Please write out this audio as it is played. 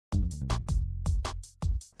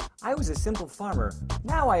I was a simple farmer.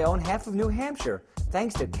 Now I own half of New Hampshire,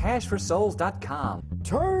 thanks to cashforsouls.com.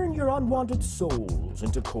 Turn your unwanted souls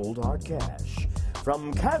into cold hard cash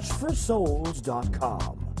from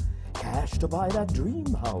cashforsouls.com. Cash to buy that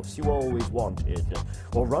dream house you always wanted,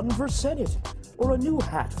 or run for Senate, or a new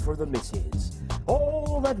hat for the missus.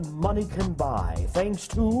 All that money can buy thanks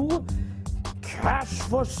to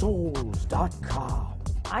cashforsouls.com.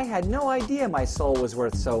 I had no idea my soul was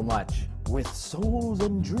worth so much. With souls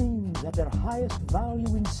and dreams at their highest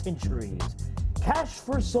value in centuries,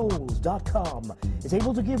 cashforsouls.com is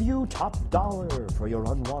able to give you top dollar for your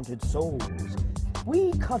unwanted souls.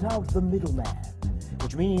 We cut out the middleman,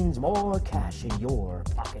 which means more cash in your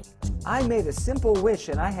pocket. I made a simple wish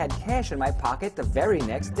and I had cash in my pocket the very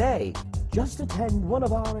next day. Just attend one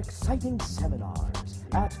of our exciting seminars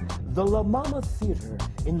at the La Mama Theater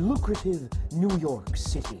in lucrative New York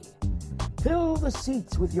City. Fill the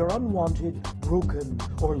seats with your unwanted, broken,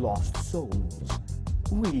 or lost souls.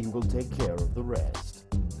 We will take care of the rest.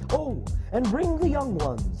 Oh, and bring the young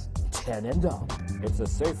ones, 10 and up. It's a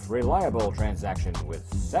safe, reliable transaction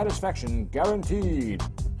with satisfaction guaranteed.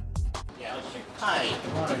 Hi.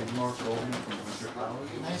 Hi, Mark Goldman from Hunter College.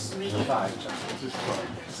 Nice to meet you. Hi, this is Clark.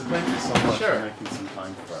 So thank you so much Sure. for making some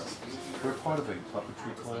time for us. We're part of a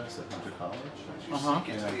puppetry class at Hunter College.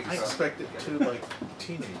 I expected two like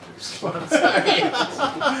teenagers.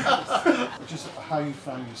 Just how you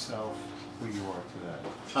found yourself where you are today.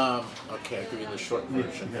 Okay, I'll give you the short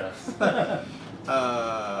version. Yes.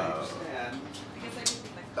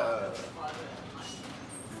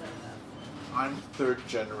 I'm third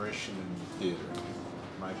generation in the theater.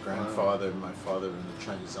 My grandfather and my father were in the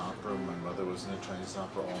Chinese opera. My mother was in the Chinese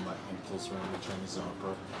opera. All my uncles were in the Chinese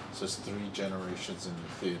opera. So it's 3 generations in the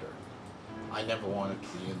theater. I never wanted to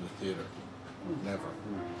be in the theater. Never.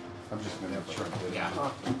 I'm just going to make sure. Yeah.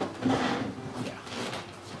 Yeah.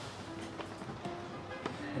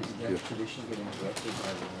 Is that tradition getting interrupted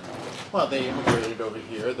by the... Well, they immigrated over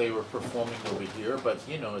here. They were performing over here, but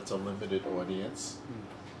you know, it's a limited audience.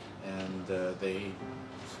 And they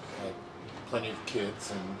had plenty of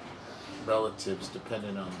kids and relatives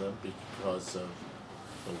dependent on them because of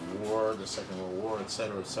the war, the Second World War, et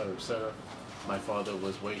cetera, et cetera, et cetera. My father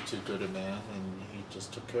was way too good a man, and he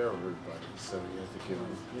just took care of everybody. So he had to give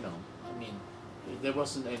him, you know, I mean, there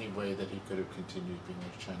wasn't any way that he could have continued being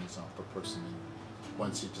a Chinese opera person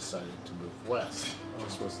once he decided to move west. It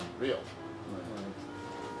just wasn't real.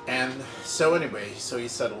 And so anyway, so he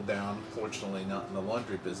settled down, fortunately not in the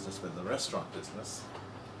laundry business, but in the restaurant business.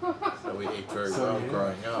 So we ate very well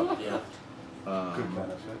growing up, yeah. Good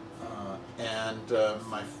benefit.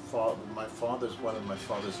 One of my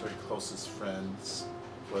father's very closest friends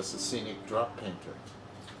was a scenic drop painter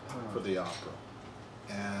for the opera.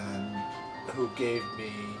 And who gave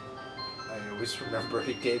me, I always remember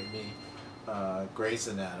he gave me Grey's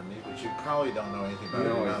Anatomy, which you probably don't know anything about.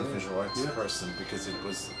 You're not a visual arts person because it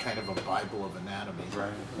was kind of a Bible of anatomy.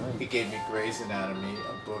 Right. He gave me Grey's Anatomy,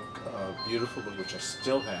 a book, a beautiful book, which I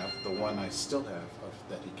still have, the one I still have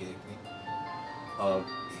that he gave me, of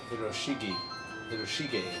Hiroshige, I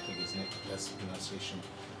think his name, that's the pronunciation,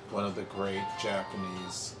 one of the great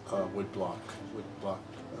Japanese woodblock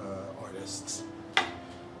artists.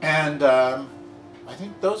 And I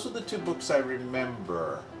think those were the 2 books I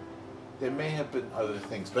remember. There may have been other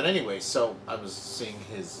things, but anyway, so I was seeing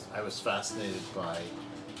I was fascinated by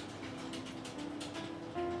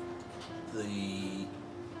the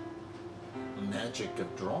magic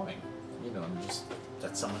of drawing, you know, and just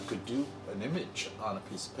that someone could do an image on a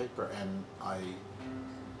piece of paper, and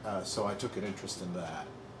so I took an interest in that.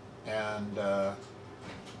 And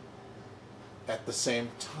at the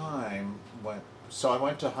same time, so I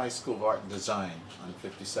went to High School of Art and Design on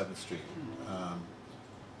 57th Street.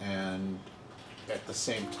 And at the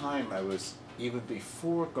same time, even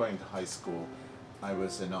before going to high school, I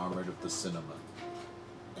was enamored of the cinema.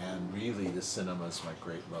 And really, the cinema is my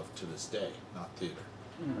great love to this day, not theater.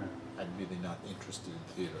 I'm really not interested in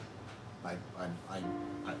theater.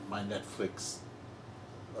 My Netflix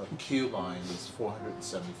queue line is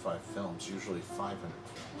 475 films, usually 500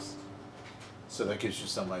 films. So that gives you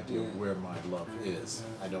some idea where my love is.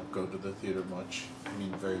 I don't go to the theater much, I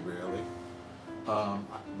mean very rarely. But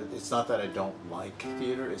it's not that I don't like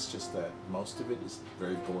theater, it's just that most of it is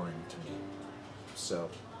very boring to me. So,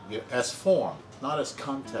 as form, not as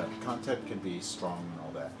content. Content can be strong and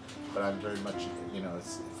all that, but I'm very much, you know,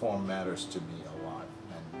 form matters to me a lot,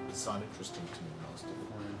 and it's not interesting to me, most of it.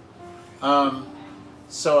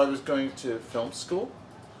 So I was going to film school,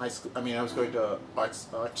 I was going to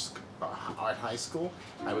art high school.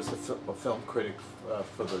 I was a film critic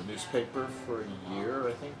for the newspaper for a year,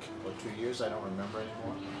 I think, or 2 years, I don't remember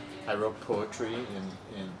anymore. I wrote poetry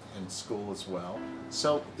in school as well.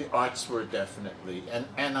 So the arts were definitely,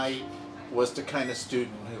 and I was the kind of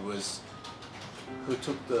student who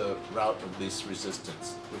took the route of least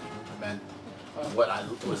resistance, which meant what I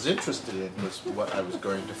was interested in was what I was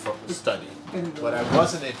going to study. What I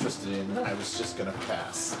wasn't interested in, I was just going to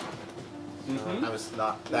pass. I was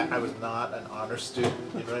not that. I was not an honor student.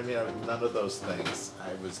 You know what I mean? I was none of those things.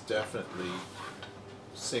 I was definitely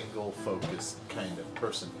single-focused kind of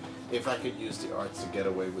person. If I could use the arts to get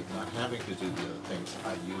away with not having to do the other things,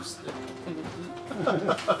 I used it.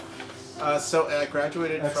 So I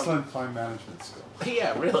graduated Excellent time management skill.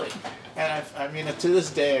 yeah, really. And I mean, to this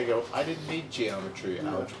day, I go, I didn't need geometry and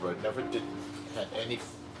algebra. It never did had any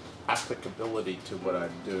applicability to what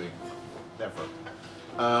I'm doing. Never.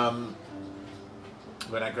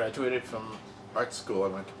 When I graduated from art school, I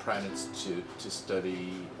went to Pratt Institute to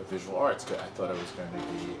study visual arts. I thought I was going to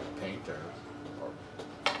be a painter.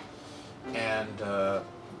 And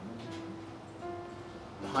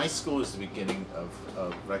high school was the beginning of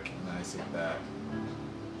recognizing that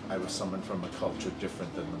I was someone from a culture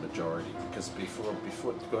different than the majority. Because before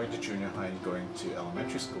going to junior high and going to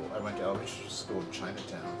elementary school, I went to elementary school in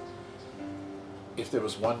Chinatown. If there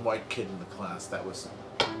was one white kid in the class, that was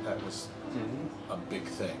a big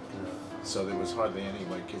thing. So there was hardly any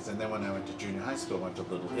white kids. And then when I went to junior high school, I went to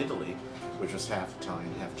Little Italy, which was half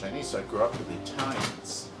Italian, half Chinese. So I grew up with the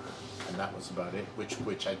Italians, and that was about it. Which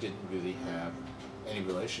I didn't really have any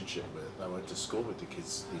relationship with. I went to school with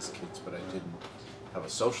these kids, but I didn't have a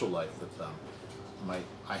social life with them. I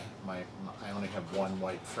only have one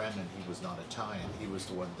white friend, and he was not Italian. He was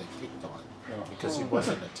the one they picked on because he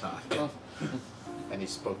wasn't Italian, and he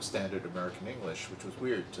spoke standard American English, which was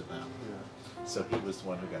weird to them. So he was the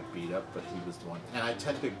one who got beat up, but he was the one. And I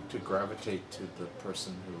tend to gravitate to the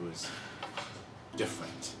person who is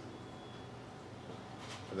different.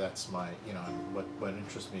 That's my, what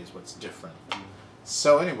interests me is what's different.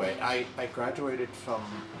 So anyway, I graduated from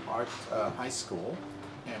art high school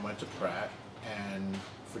and went to Pratt, and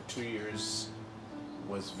for 2 years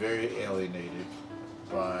was very alienated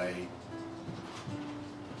by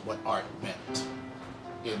what art meant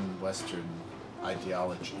in Western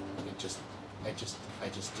ideology. I just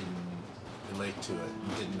didn't relate to it,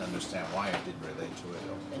 didn't understand why I didn't relate to it,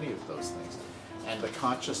 or any of those things. And the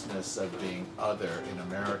consciousness of being other in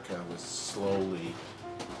America was slowly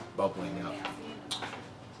bubbling up.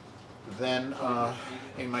 Then,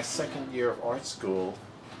 in my second year of art school,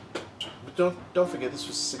 but don't forget this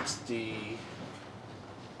was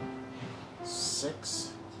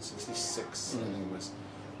 66, I think it was,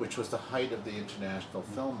 which was the height of the international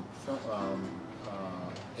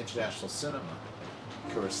international cinema.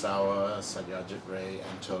 Kurosawa, Satyajit Ray,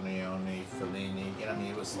 Antonioni, Fellini.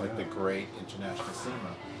 It was like the great international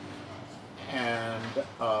cinema. And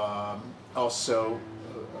also,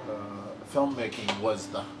 filmmaking was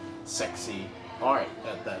the sexy art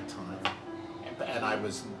at that time, and I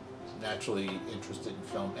was naturally interested in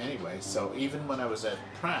film anyway. So even when I was at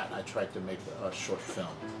Pratt, I tried to make a short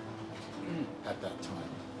film at that time.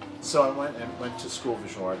 So I went to School of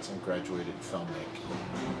Visual Arts and graduated in filmmaking.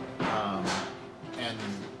 And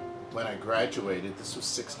when I graduated, this was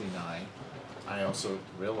 '69, I also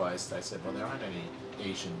realized, I said, well, there aren't any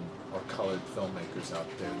Asian or colored filmmakers out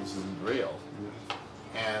there. This isn't real.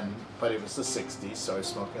 But it was the '60s, so I was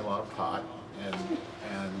smoking a lot of pot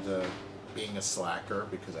and being a slacker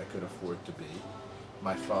because I could afford to be.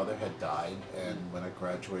 My father had died, and when I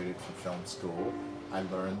graduated from film school, I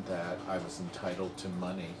learned that I was entitled to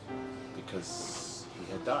money because he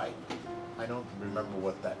had died. I don't remember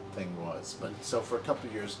what that thing was, but so for a couple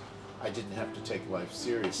of years, I didn't have to take life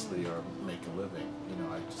seriously or make a living.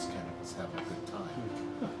 I just kind of was having a good time.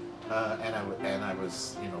 And I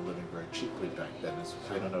was, living very cheaply back then.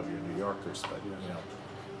 I don't know if you're New Yorkers, but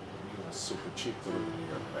it was super cheap to live in New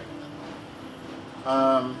York back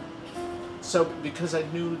then. So because I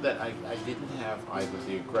knew that I didn't have either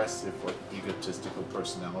the aggressive or egotistical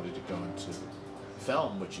personality to go into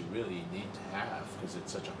film, which you really need to have because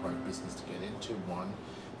it's such a hard business to get into. 1,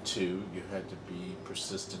 2, you had to be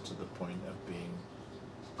persistent to the point of being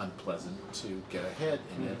unpleasant to get ahead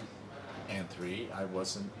in it. And 3, I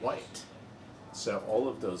wasn't white. So all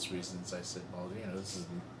of those reasons, I said, well, this is,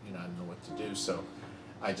 I don't know what to do. So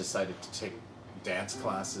I decided to take dance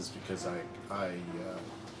classes because I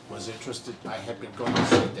was interested. I had been going to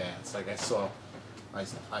see dance. Like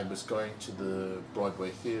I was going to the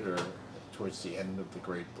Broadway theater towards the end of the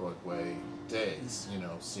great Broadway days,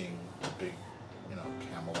 seeing the big,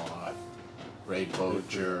 Camelot, Ray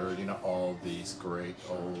Boger, all these great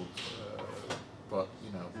old,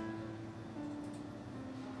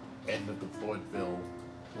 end of the vaudeville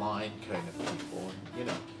line kind of people, and, you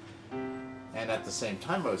know. And at the same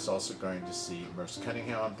time, I was also going to see Merce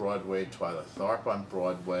Cunningham on Broadway, Twyla Tharp on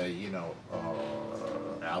Broadway, you know,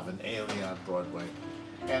 Alvin Ailey on Broadway.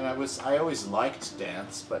 And I always liked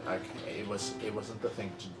dance, but it wasn't the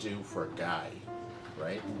thing to do for a guy,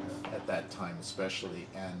 right? At that time, especially.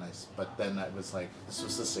 But then I was like, this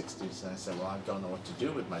was the '60s, and I said, well, I don't know what to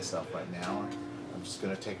do with myself right now. I'm just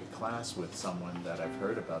going to take a class with someone that I've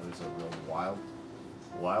heard about who's a real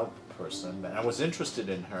wild person. And I was interested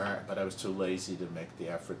in her, but I was too lazy to make the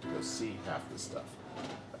effort to go see half the stuff.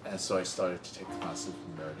 And so I started to take classes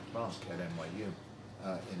with Meredith Monk at NYU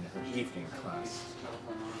in her evening class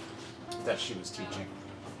that she was teaching.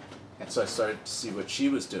 And so I started to see what she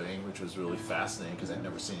was doing, which was really fascinating because I'd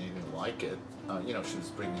never seen anything like it. You know, she was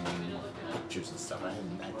bringing in pictures and stuff. I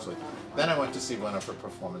hadn't actually. Then I went to see one of her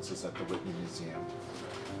performances at the Whitney Museum.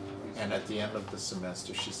 And at the end of the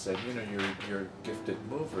semester, she said, you know, you're a gifted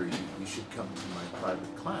mover. You should come to my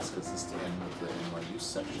private class because it's the end of the NYU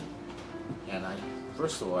section. And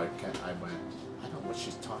first of all, I went, I don't know what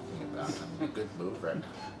she's talking about. I'm a good mover.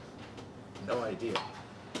 No idea.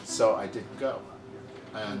 So I didn't go.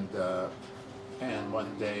 And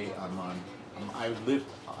one day I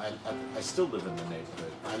still live in the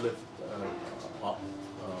neighborhood. I live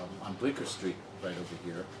on Bleecker Street right over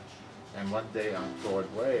here. And one day on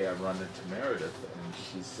Broadway, I run into Meredith, and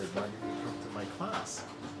she said, why didn't you come to my class?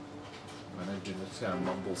 And I just kind of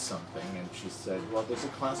mumbled something, and she said, well, there's a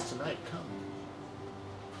class tonight, come.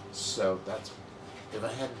 So if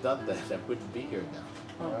I hadn't done that, I wouldn't be here now.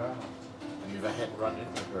 Wow. And if I hadn't run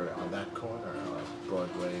into her on that corner of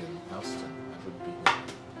Broadway and Houston, I wouldn't be here.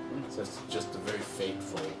 So it's just a very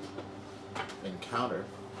fateful encounter.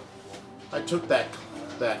 I took that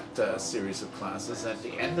series of classes. At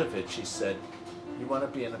the end of it, she said, you want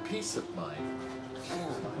to be in a piece of mine?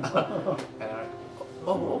 And I,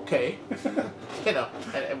 oh, okay. You know,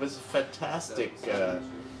 and it was fantastic.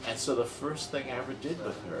 And so the first thing I ever did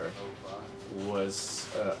with her was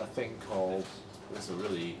a thing called, it was a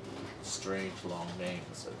really strange long name, it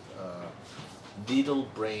was Needle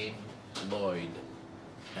Brain Lloyd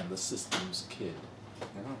and the Systems Kid.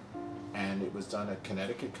 And it was done at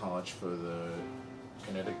Connecticut College for the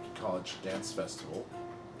Connecticut College Dance Festival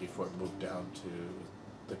before it moved down to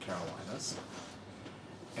the Carolinas.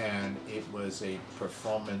 And it was a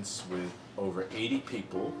performance with over 80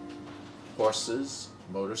 people, horses,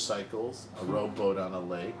 motorcycles, a rowboat on a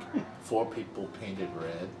lake, 4 people painted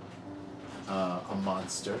red, a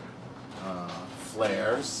monster,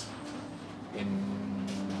 flares in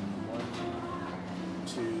 1,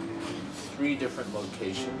 2, 3 different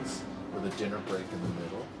locations with a dinner break in the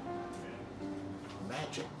middle.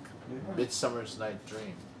 Magic. Midsummer's Night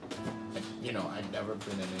Dream. And, you know, I'd never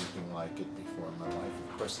been in anything like it before in my life.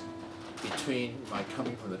 Of course, between my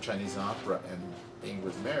coming from the Chinese opera and being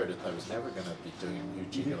with Meredith, I was never going to be doing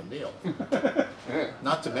Eugene O'Neill.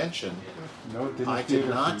 Not to mention, I did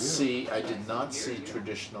not see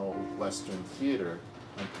traditional Western theater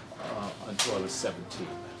until I was 17.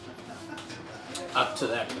 Up to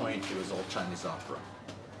that point, it was all Chinese opera,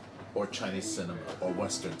 or Chinese cinema, or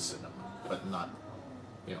Western cinema, but not,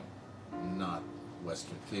 you know, not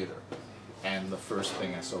Western theater. And the first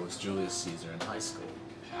thing I saw was Julius Caesar in high school.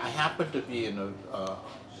 I happened to be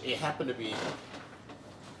it happened to be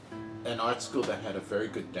an art school that had a very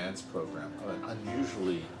good dance program, an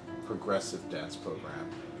unusually progressive dance program,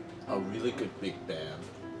 a really good big band,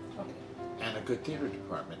 and a good theater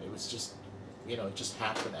department. It was just, you know, it just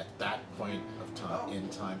happened at that point of time, in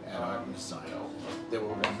time at Art and Design. There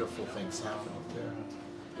were wonderful things happening there,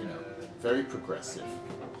 you know, very progressive.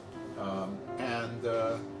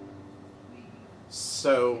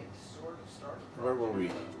 So, where were we?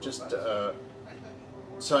 Just,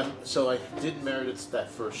 so I did Meredith's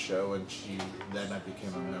that first show, and then I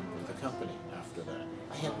became a member of the company after that.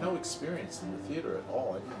 I had no experience in the theater at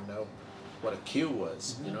all. I didn't know what a cue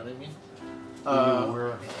was, you know what I mean? Were you aware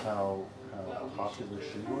of how popular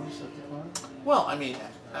she was at the time? Well, I mean,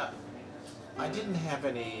 I didn't have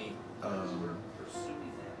any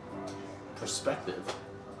perspective.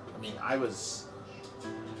 I mean, I was,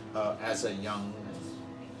 as a young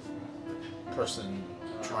person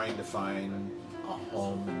trying to find a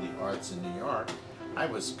home in the arts in New York, I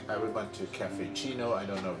went to Cafe Chino. I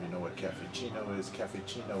don't know if you know what Cafe Chino is. Cafe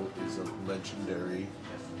Chino is a legendary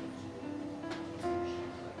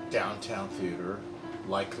downtown theater,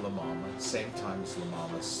 like La Mama, same time as La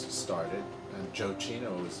Mama started. And Joe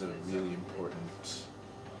Chino was a really important,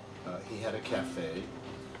 he had a cafe,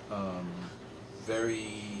 very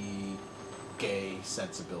gay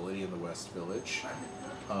sensibility in the West Village.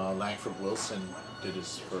 Langford Wilson did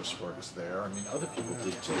his first works there. I mean, other people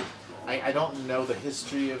did too. I don't know the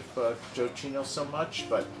history of Joe Chino so much,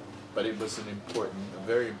 but it was a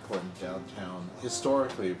very important downtown,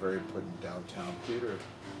 historically a very important downtown theater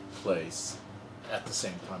place at the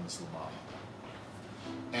same time as La Mama.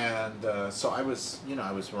 And so I was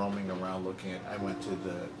roaming around looking at. I went to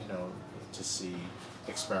to see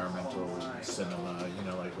experimental cinema,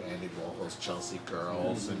 like Andy Warhol's Chelsea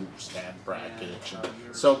Girls and Stan Brakhage.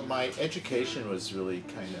 And so my education was really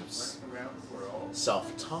kind of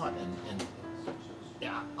self-taught and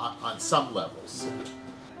on some levels.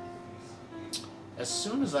 As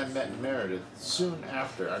soon as I met Meredith, soon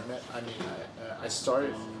after I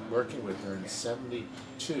started working with her in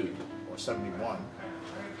 72 or 71.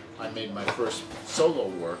 I made my first solo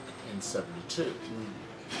work in 72.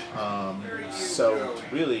 So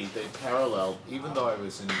really, they paralleled. Even though I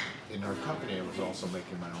was in her company, I was also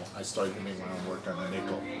making my own. I started to make my own work on a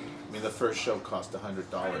nickel. I mean, the first show cost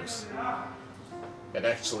 $100. It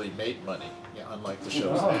actually made money, unlike the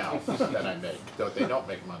shows now that I make. Though they don't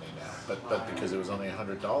make money now, but because it was only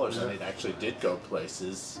 $100 and it actually did go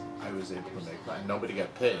places, I was able to make money. Nobody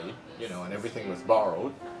got paid, and everything was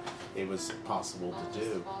borrowed. It was possible to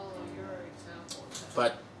do.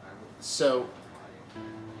 But so,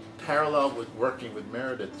 parallel with working with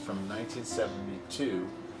Meredith from 1972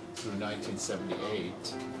 through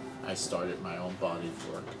 1978, I started my own body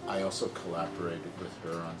of work. I also collaborated with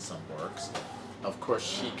her on some works. Of course,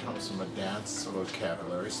 she comes from a dance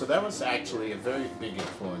vocabulary, so that was actually a very big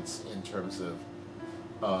influence in terms of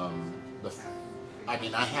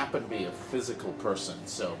I happen to be a physical person,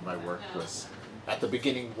 so my work was, at the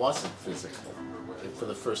beginning, wasn't physical. For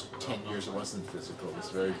the first 10 years, it wasn't physical. It was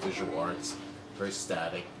very visual arts, very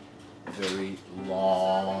static, very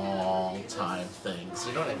long time things.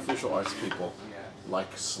 Like visual arts people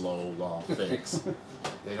like slow, long things.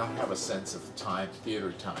 They don't have a sense of time,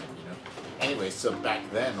 theater time, Anyway, so back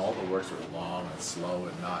then, all the works were long and slow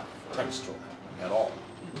and not textual at all.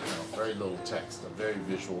 Very little text, very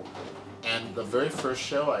visual. And the very first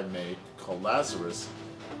show I made, called Lazarus,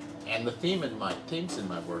 and the themes in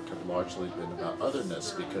my work have largely been about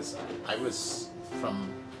otherness, because I was,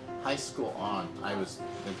 from high school on, I was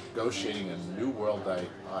negotiating a new world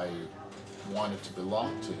I wanted to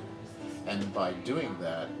belong to. And by doing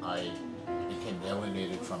that, I became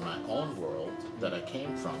alienated from my own world that I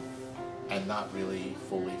came from, and not really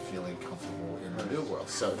fully feeling comfortable in the new world.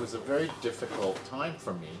 So it was a very difficult time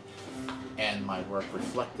for me, and my work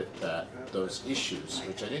reflected those issues,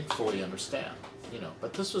 which I didn't fully understand.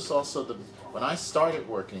 But this was also when I started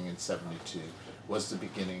working in 72, was the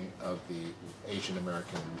beginning of the Asian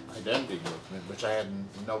American identity movement, which I had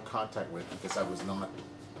no contact with because I was not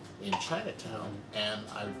in Chinatown, and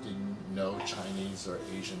I didn't know Chinese or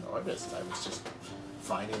Asian artists. I was just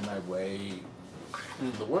finding my way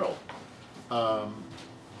in the world.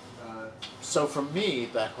 So for me,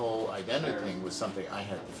 that whole identity thing was something I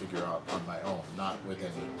had to figure out on my own, not with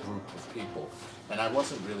any group of people. And I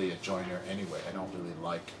wasn't really a joiner anyway. I don't really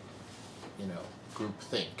like, group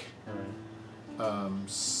think.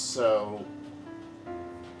 So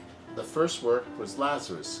the first work was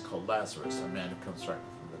Lazarus, called Lazarus, a man who comes right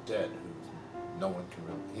from the dead, who no one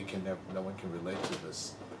can relate to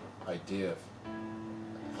this idea of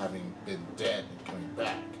having been dead and coming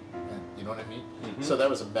back. And, you know what I mean? Mm-hmm. So that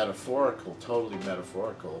was totally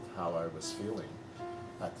metaphorical of how I was feeling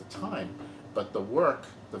at the time. But the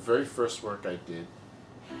very first work I did,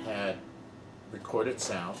 had recorded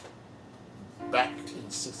sound. Back in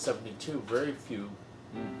 72, very few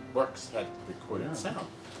works had recorded sound.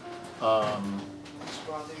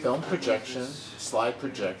 Film projection, slide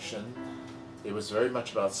projection. It was very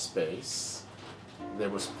much about space. There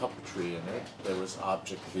was puppetry in it. There was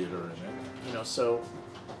object theater in it. So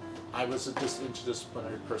I was an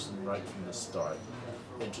interdisciplinary person right from the start.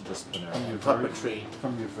 Interdisciplinary. Puppetry.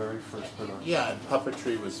 From your very first production. Yeah, and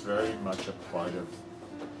puppetry was very much a part of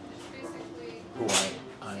who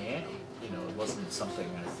I am. It wasn't something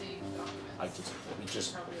it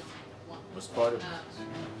just was part of me.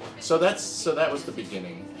 So that was the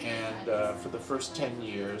beginning. And for the first 10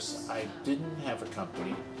 years, I didn't have a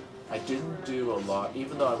company. I didn't do a lot,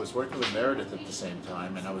 even though I was working with Meredith at the same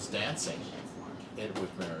time, and I was dancing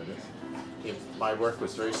with Meredith. My work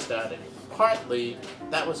was very static.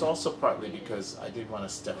 That was also partly because I didn't want to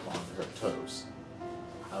step on her toes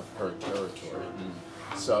of her territory.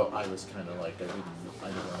 So I was kind of like, I didn't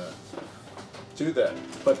want to do that.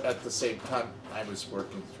 But at the same time, I was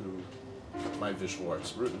working through my visual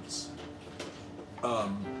arts roots.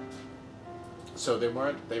 So they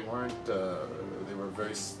were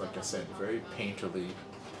very, like I said, very painterly,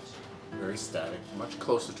 very static, much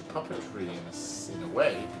closer to puppetry in a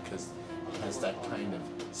way, because it has that kind of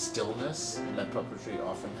stillness that puppetry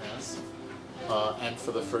often has. And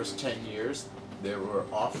for the first 10 years, there were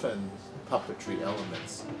often puppetry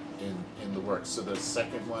elements in the work. So the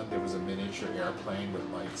second one, there was a miniature airplane with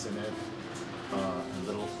lights in it, a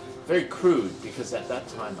little, very crude, because at that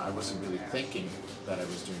time I wasn't really thinking that I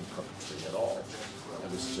was doing puppetry at all.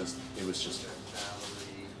 It was just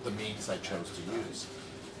the means I chose to use.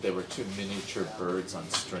 There were two miniature birds on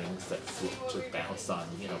strings that flew to bounce on,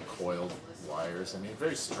 coiled wires. I mean,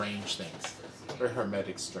 very strange things, very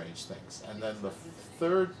hermetic, strange things. And then the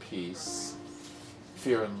third piece,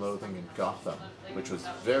 Fear and Loathing in Gotham, which was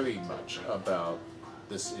very much about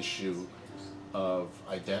this issue of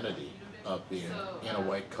identity, of being in a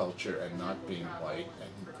white culture and not being white,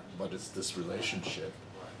 and what is this relationship.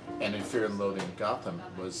 And in Fear and Loathing in Gotham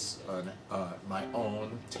was my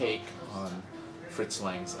own take on Fritz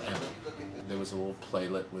Lang's Emma. There was a little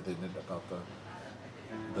playlet within it about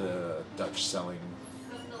the Dutch selling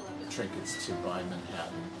trinkets to buy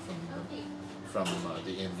Manhattan from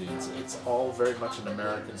the Indians. It's all very much an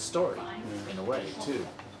American story, in a way, too.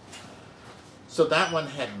 So that one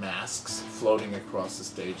had masks floating across the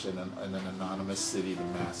stage in an anonymous city. The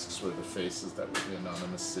masks were the faces that were the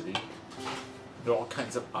anonymous city. There were all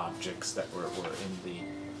kinds of objects that were in the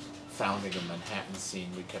founding of Manhattan scene.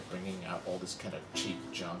 We kept bringing out all this kind of cheap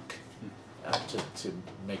junk to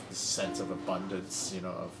make this sense of abundance,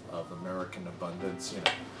 of American abundance.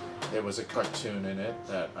 There was a cartoon in it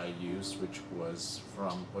that I used, which was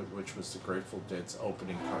the Grateful Dead's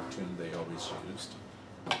opening cartoon they always used,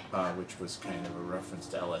 which was kind of a reference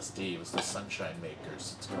to LSD. It was the Sunshine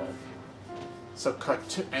Makers, it's called. So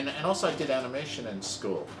cartoon, and also I did animation in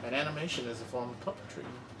school, and animation is a form of puppetry.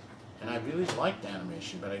 And I really liked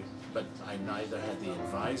animation, but I neither had the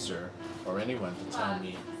advisor or anyone to tell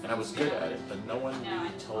me, and I was good at it, but no one really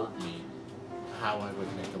told me how I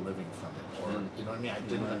would make a living from it, or, you know what I mean? I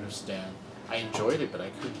didn't understand. I enjoyed it, but I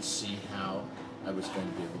couldn't see how I was going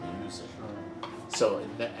to be able to use it. So,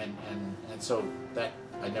 and so that,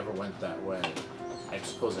 I never went that way. I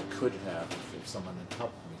suppose I could have if someone had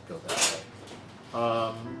helped me go that way.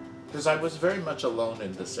 Because I was very much alone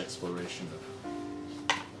in this exploration of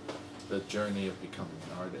the journey of becoming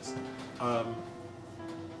an artist.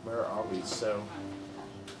 Where are we? So,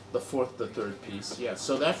 the third piece, yeah.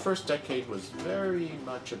 So that first decade was very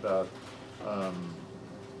much about,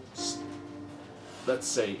 let's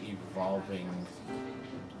say, evolving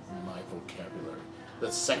my vocabulary.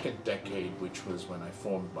 The second decade, which was when I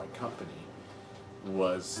formed my company,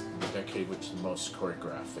 was the decade which is the most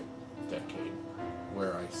choreographic decade,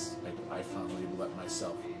 where I finally let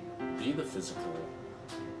myself be the physical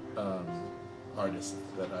artist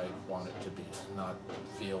that I wanted to be, not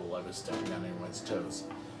feel I was stepping on anyone's toes.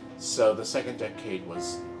 So the second decade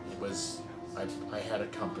I had a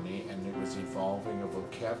company, and it was evolving a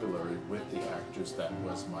vocabulary with the actors that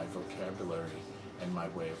was my vocabulary and my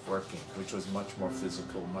way of working, which was much more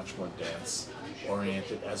physical, much more dance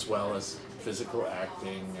oriented, as well as physical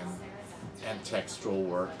acting and textual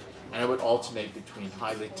work. And I would alternate between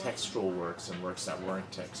highly textual works and works that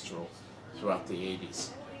weren't textual throughout the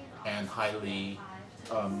 80s, and highly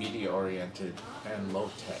media-oriented and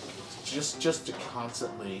low-tech. Just to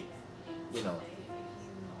constantly,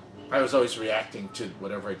 I was always reacting to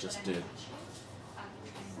whatever I just did.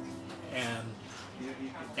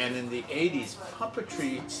 And in the 80s,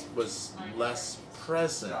 puppetry was less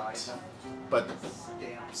present, but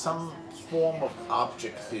some form of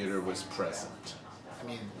object theater was present. I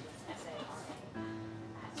mean,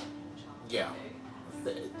 yeah,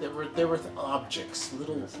 there were objects,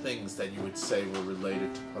 little things that you would say were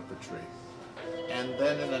related to puppetry. And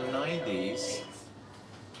then in the 90s,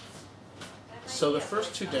 so the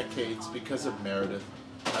first 2 decades, because of Meredith,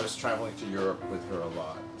 I was traveling to Europe with her a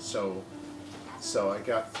lot. So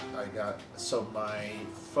my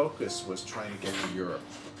focus was trying to get to Europe,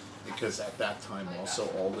 because at that time also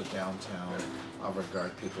all the downtown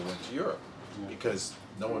avant-garde people went to Europe, because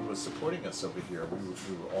no one was supporting us over here.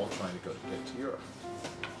 We were all trying to get to Europe.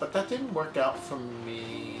 But that didn't work out for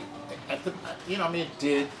me. It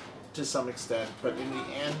did to some extent, but in the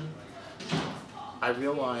end, I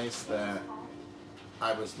realized that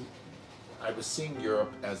I was seeing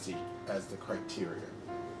Europe as the criteria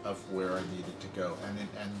of where I needed to go,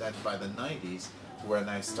 and then by the 90s, when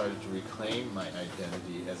I started to reclaim my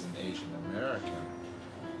identity as an Asian American,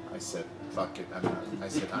 I said, fuck it. I'm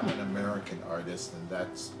an American artist, and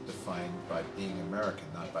that's defined by being American,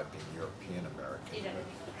 not by being European American.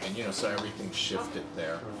 And so everything shifted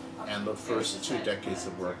there. And the first 2 decades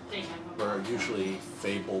of work were usually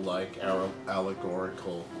fable-like,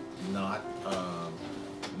 allegorical not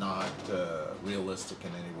realistic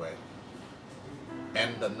in any way.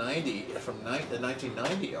 And the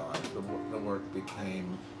 1990 on, the work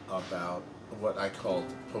became about what I called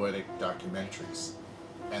poetic documentaries,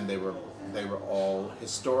 and they were all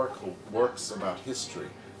historical works about history.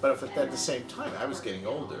 But if at the same time, I was getting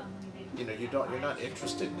older. You know, you're not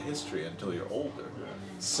interested in history until you're older.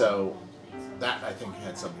 So that, I think,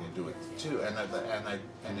 had something to do with it too. And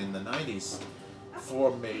in the 90s,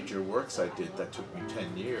 4 major works I did that took me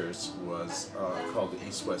 10 years was called the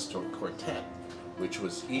East-West Quartet, which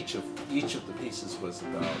was each of the pieces was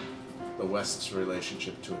about the West's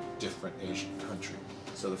relationship to a different Asian country.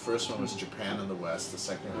 So the first one was Japan in the West, the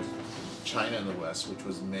second was China in the West, which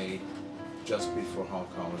was made just before Hong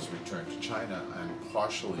Kong was returned to China and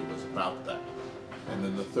partially was about that. And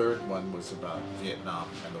then the third one was about Vietnam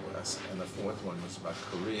and the West, and the fourth one was about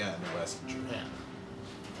Korea and the West and Japan.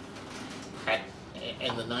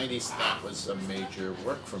 In the 90s, that was a major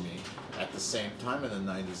work for me. At the same time in the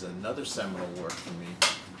 90s, another seminal work for me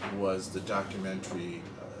was the documentary.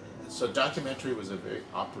 So documentary was a very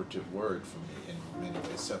operative word for me in many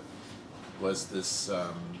ways. So was this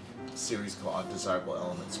series called Undesirable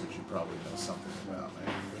Elements, which you probably know something about,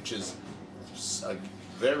 right? Which is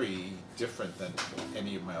very different than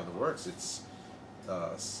any of my other works. It's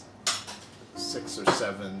 6 or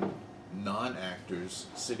 7 non-actors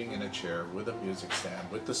sitting in a chair with a music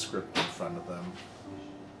stand, with the script in front of them,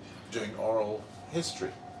 doing oral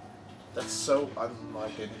history. That's so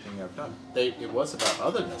unlike anything I've done. It was about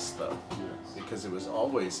otherness, though, because it was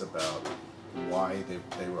always about why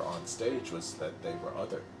they were on stage, was that they were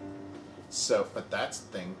other. So, but that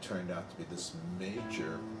thing turned out to be this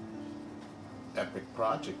major epic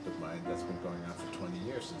project of mine that's been going on for 20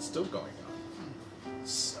 years and still going on.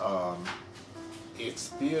 It's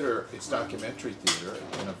theater, it's documentary theater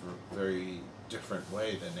in a very different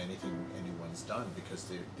way than anything anyone's done, because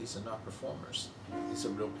these are not performers. These are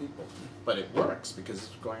real people. But it works because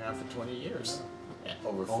it's going on for 20 years. And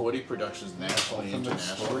over 40 productions nationally,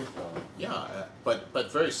 internationally. Yeah,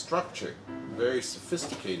 but very structured, very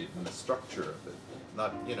sophisticated in the structure of it.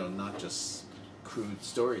 Not just crude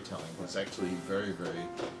storytelling. It's actually very, very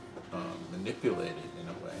manipulated in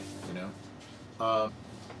a way,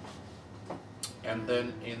 and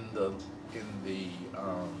then in the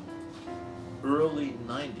early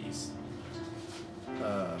 90s,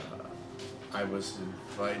 I was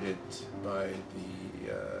invited by the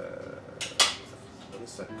what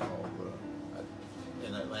is that called?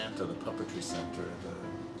 In Atlanta, the Puppetry Center, the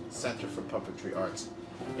Center for Puppetry Arts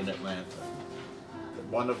in Atlanta.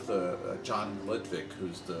 One of the John Ludwig,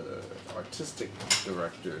 who's the artistic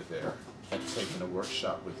director there, had taken a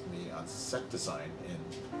workshop with me on set design in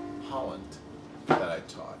Holland that I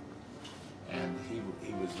taught, and he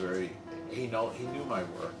was very he knew my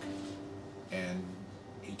work, and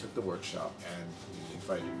he took the workshop and he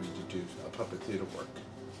invited me to do a puppet theater work,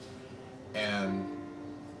 and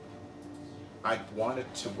I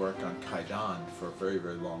wanted to work on Kaidan for a very,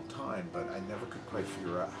 very long time, but I never could quite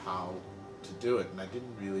figure out how to do it, and I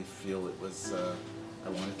didn't really feel it was I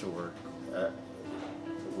wanted to work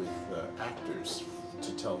with actors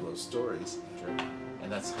to tell those stories. And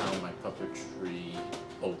that's how my puppetry,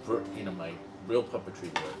 my real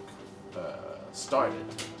puppetry work started.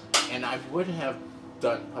 And I would have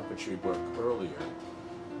done puppetry work earlier,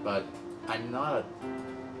 but I'm not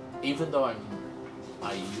even though I'm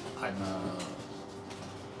a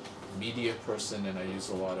media person and I use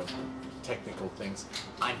a lot of technical things,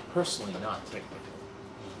 I'm personally not technical.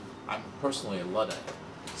 I'm personally a Luddite.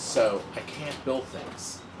 So I can't build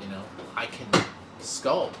things, I can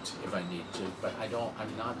sculpt if I need to, but I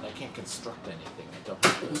can't construct anything. I don't.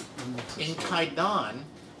 In Kaidan,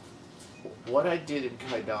 what I did in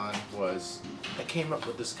Kaidan was I came up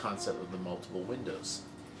with this concept of the multiple windows.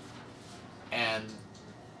 And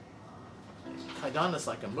Kaidan is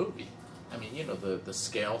like a movie. I mean, the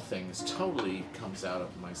scale thing totally comes out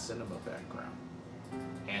of my cinema background.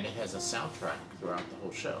 And it has a soundtrack throughout the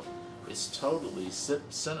whole show. It's totally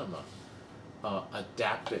cinema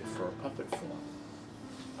adapted for a puppet form.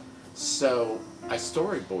 So I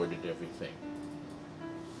storyboarded everything.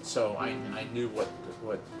 So I knew what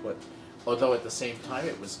although at the same time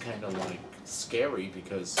it was kind of like scary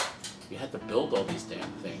because you had to build all these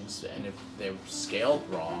damn things, and if they're scaled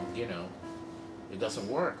wrong, it doesn't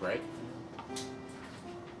work, right?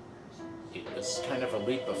 It's kind of a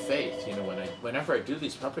leap of faith, whenever I do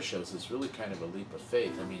these puppet shows, it's really kind of a leap of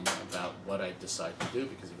faith, about what I decide to do,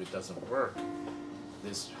 because if it doesn't work,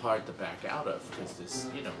 it's hard to back out of, because this,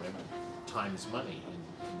 time is money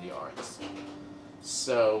in the arts.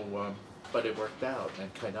 So, but it worked out,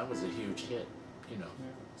 and Kaidan was a huge hit, you know.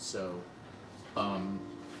 So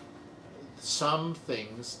some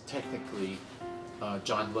things technically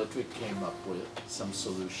John Ludwig came up with some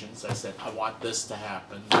solutions. I said, I want this to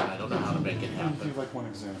happen, and I don't know how to make it Can you happen. give like one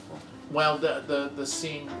example? Well, the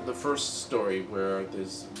scene, the first story where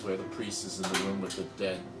the priest is in the room with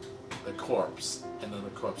the corpse, and then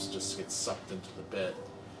the corpse just gets sucked into the bed.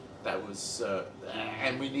 That was,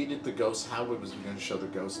 and we needed the ghost. How was we going to show the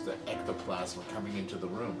ghost, the ectoplasm coming into the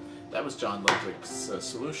room? That was John Ludwig's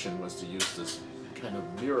solution, was to use this kind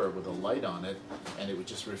of mirror with a light on it, and it would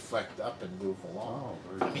just reflect up and move along. Oh,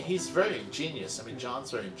 very I mean, he's very ingenious. I mean,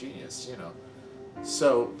 John's very ingenious, you know.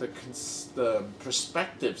 So the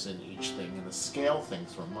perspectives in each thing and the scale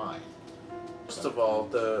things were mine. First of all,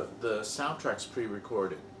 the soundtrack's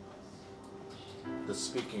pre-recorded. The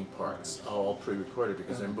speaking parts are all pre-recorded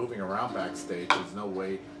because they're moving around backstage. There's no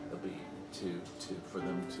way there'll be for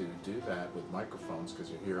them to do that with microphones, because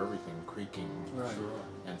you hear everything creaking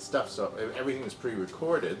and stuff. So everything is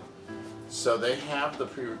pre-recorded. So they have the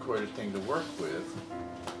pre-recorded thing to work with,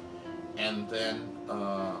 and then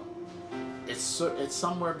it's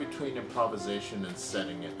somewhere between improvisation and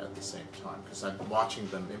setting it at the same time, because I'm watching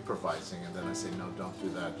them improvising, and then I say, no, don't do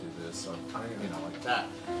that, do this, or you know, like that.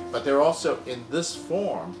 But they're also in this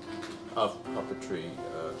form of puppetry.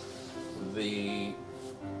 The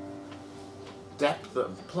depth, the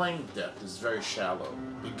playing depth is very shallow,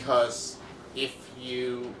 because if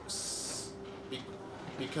you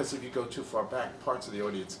go too far back, parts of the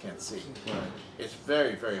audience can't see. It's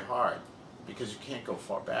very, very hard, because you can't go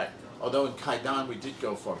far back. Although in Kaidan we did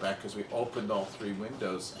go far back, because we opened all 3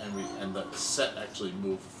 windows and the set actually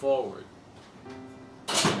moved forward.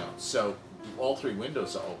 You know, so all 3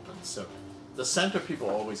 windows are open. So the center people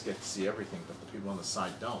always get to see everything, but the people on the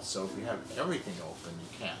side don't. So if you have everything open, you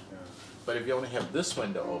can. But if you only have this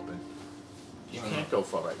window open, you can't go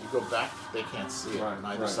far back. You go back, they can't see it.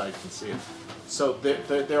 Neither side can see it. So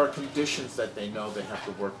there are conditions that they know they have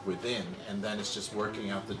to work within, and then it's just working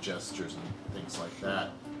out the gestures and things like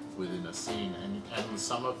that within a scene. And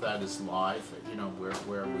some of that is live, you know, where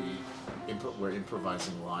we're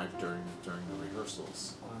improvising live during the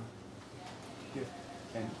rehearsals. Yeah.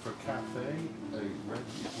 And for Cafe, I read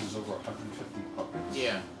it was over 150 puppets.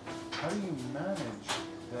 Yeah. How do you manage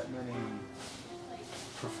that many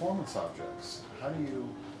performance objects? How do you?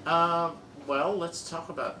 Well, let's talk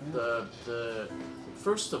about the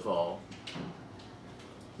first of all,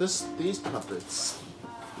 these puppets,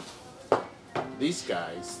 these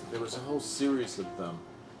guys. There was a whole series of them,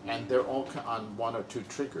 and they're all on 1 or 2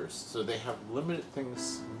 triggers, so they have limited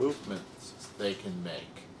movements they can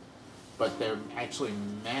make, but they're actually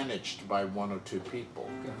managed by 1 or 2 people.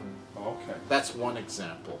 Okay. That's one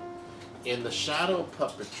example. In the shadow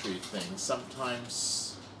puppetry thing,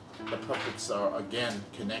 sometimes the puppets are again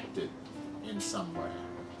connected in some way.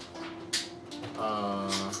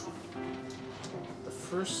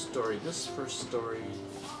 This first story,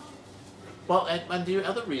 well, and the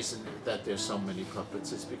other reason that there's so many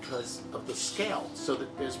puppets is because of the scale, so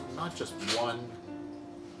that there's not just one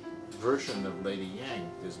version of Lady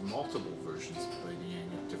Yang, there's multiple versions of Lady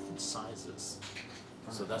Yang at different sizes.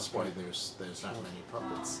 So that's why there's that many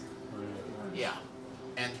puppets. Yeah,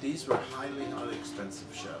 and these were highly, highly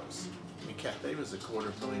expensive shows. I mean, Cathay was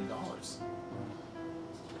 $250,000.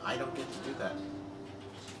 I don't get to do that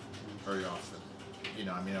very often. You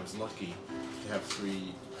know, I mean, I was lucky to have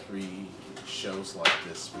three shows like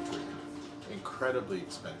this, which were incredibly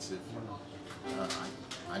expensive.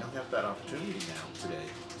 I don't have that opportunity now today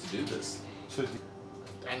to do this. So,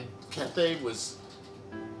 and Cathay was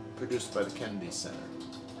produced by the Kennedy Center.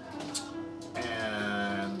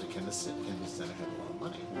 And the Kennedy Center had a lot of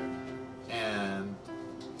money. And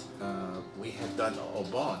we had done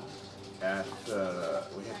Obon at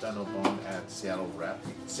Seattle Rep.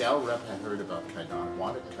 Seattle Rep had heard about Kaidan,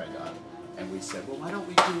 wanted Kaidan, and we said, well, why don't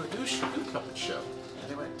we do a new puppet show? And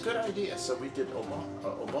they went, good idea. So we did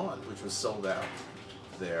Obon, which was sold out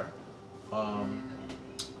there. And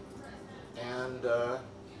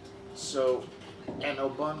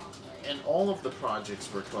Obon, and all of the projects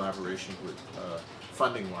were collaboration with,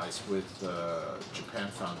 funding-wise, with Japan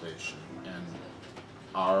Foundation. And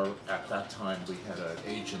at that time, we had an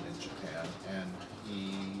agent in Japan, and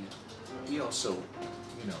he also,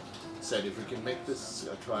 you know, said if we can make this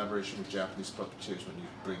a collaboration with Japanese puppeteers, when you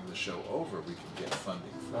bring the show over, we can get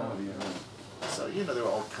funding for it. So, you know, there were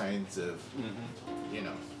all kinds of, you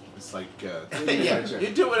know, it's like, you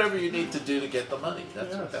do whatever you need to do to get the money.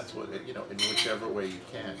 That's what, you know, in whichever way you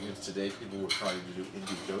can. You know, today people would probably do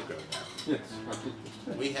Indiegogo now. yes.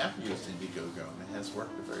 We have used Indiegogo, and it has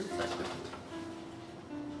worked very effectively.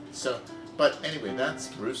 So, but anyway, that's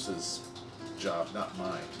Bruce's job, not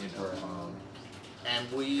mine, you know. Right.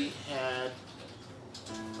 And we had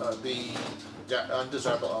the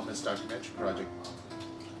Undesirable Elements documentary project.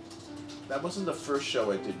 That wasn't the first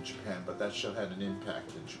show I did in Japan, but that show had an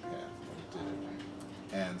impact in Japan when we did it.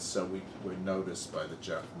 And so we were noticed by the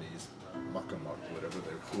Japanese makamok,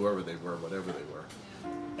 whoever they were, whatever they were.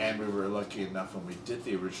 And we were lucky enough when we did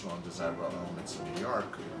the original Undesirable Elements in New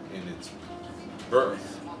York, in its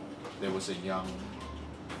birth, there was a young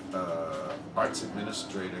arts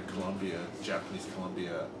administrator, Japanese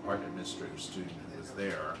Columbia art administrator student who was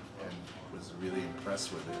there and was really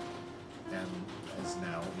impressed with it, and is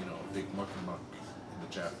now, you know, a big mukamak in the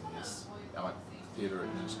Japanese art theater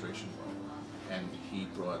administration world. And he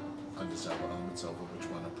brought Undesirable Elements over, which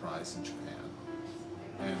won a prize in Japan.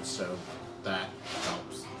 And so that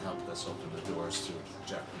helped us open the doors to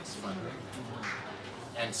Japanese funding.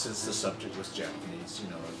 And since the subject was Japanese, you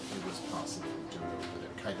know, it was possible to do it over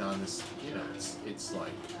there. Kaidan is, you know, it's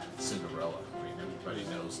like Cinderella. I mean, everybody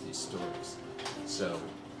knows these stories. So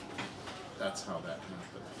that's how that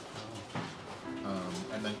happened.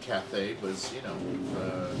 And then Cathay was, you know,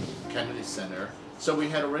 the Kennedy Center. So we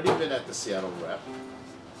had already been at the Seattle Rep.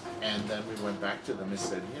 And then we went back to them and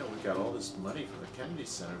said, you know, we got all this money from the Kennedy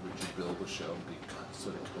Center. Would you build a show and be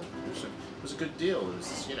sort of co-producer? It was a good deal. It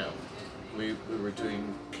was, you know, we were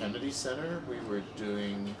doing Kennedy Center. We were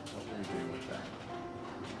doing, what were we doing with that?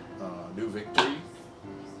 New Victory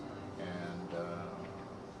and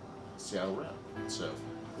Seattle Rep. So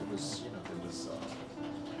it was, you know, there was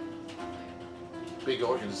big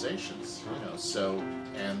organizations, you know. So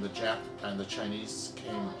and the Chinese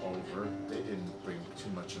came over. They didn't bring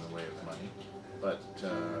too much in the way of money, but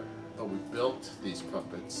we built these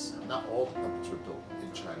puppets. Not all the puppets were built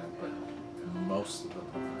in China, but most of the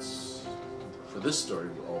puppets for this story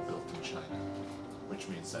were all built in China, which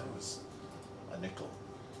means that it was a nickel.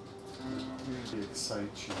 What really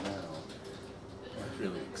excites you now? It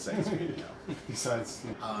really excites me now. Besides,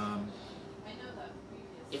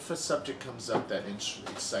 If a subject comes up that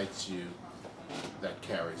excites you, that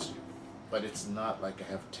carries you, but it's not like I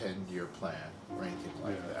have a 10-year plan or anything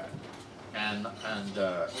like that. And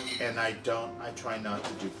I try not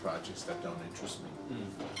to do projects that don't interest me.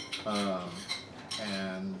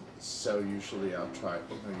 And so usually I'm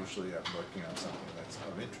working on something that's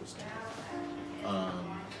of interest to me.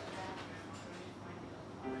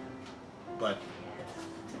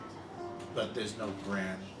 But there's no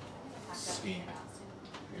grand scheme,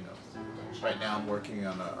 you know. Right now I'm working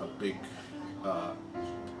on a big,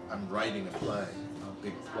 I'm writing a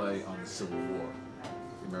big play on the Civil War,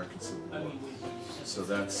 the American Civil War. So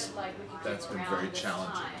that's been very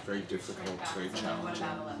challenging, very difficult, very challenging.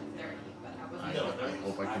 I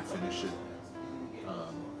hope I can finish it.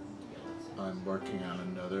 I'm working on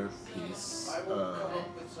another piece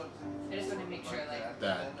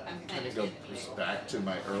that kind of goes back to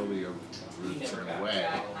my earlier roots in a way,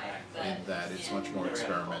 in that it's much more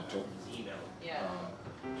experimental.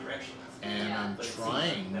 And I'm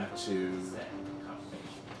trying to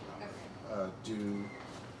do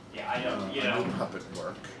new puppet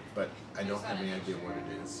work, but I don't have any idea what it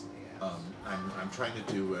is. I'm trying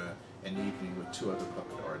to do an evening with 2 other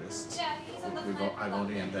puppet artists. I've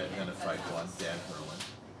only identified one, Dan Merlin,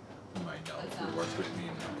 whom I know, who worked with me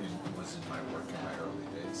and was in my work in my early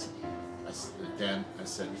days. I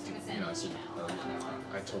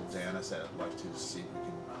told Dan, I said, I'd like to see if we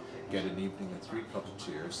can get an evening with 3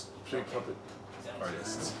 puppeteers, 3 puppet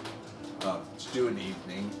artists, to do an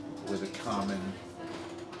evening with a common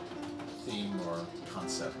theme or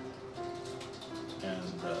concept,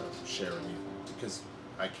 and share an evening, because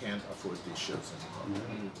I can't afford these shows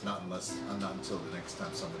anymore. Not until the next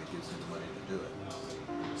time somebody gives me the money to do it.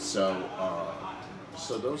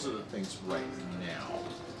 So those are the things right now.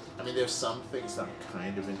 I mean, there's some things I'm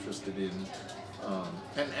kind of interested in,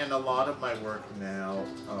 and a lot of my work now,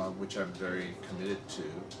 which I'm very committed to,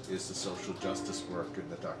 is the social justice work and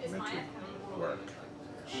the documentary work.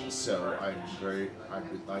 So I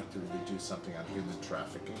would like to really do something on human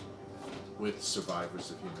trafficking with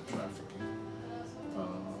survivors of human trafficking.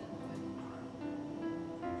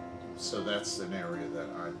 So that's an area that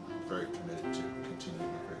I'm very committed to, continue to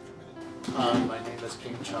be very committed. My name is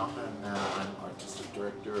Ping Chong, and I'm artistic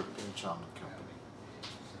director of Ping Chong Company.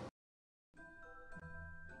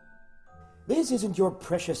 This isn't your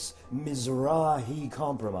precious Mizrahi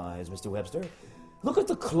compromise, Mr. Webster. Look at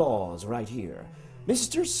the clause right here.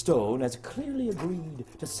 Mr. Stone has clearly agreed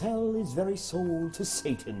to sell his very soul to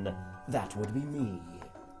Satan. That would be me.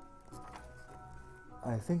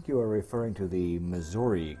 I think you are referring to the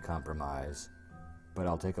Missouri Compromise, but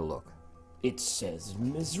I'll take a look. It says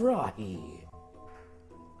Mizrahi.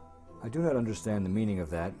 I do not understand the meaning of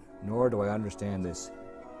that, nor do I understand this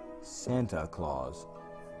Santa Claus.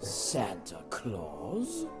 Santa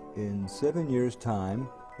Claus? In 7 years' time,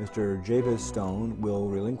 Mr. Jabez Stone will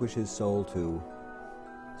relinquish his soul to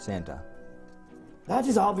Santa. That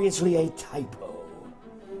is obviously a typo.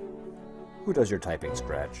 Who does your typing,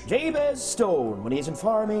 Scratch? Jabez Stone. When he isn't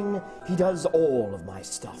farming, he does all of my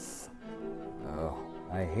stuff. Oh,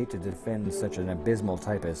 I hate to defend such an abysmal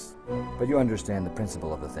typist, but you understand the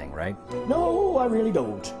principle of the thing, right? No, I really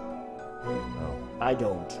don't. Oh, I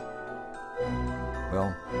don't.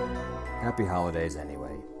 well, happy holidays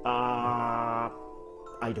anyway.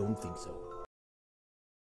 I don't think so.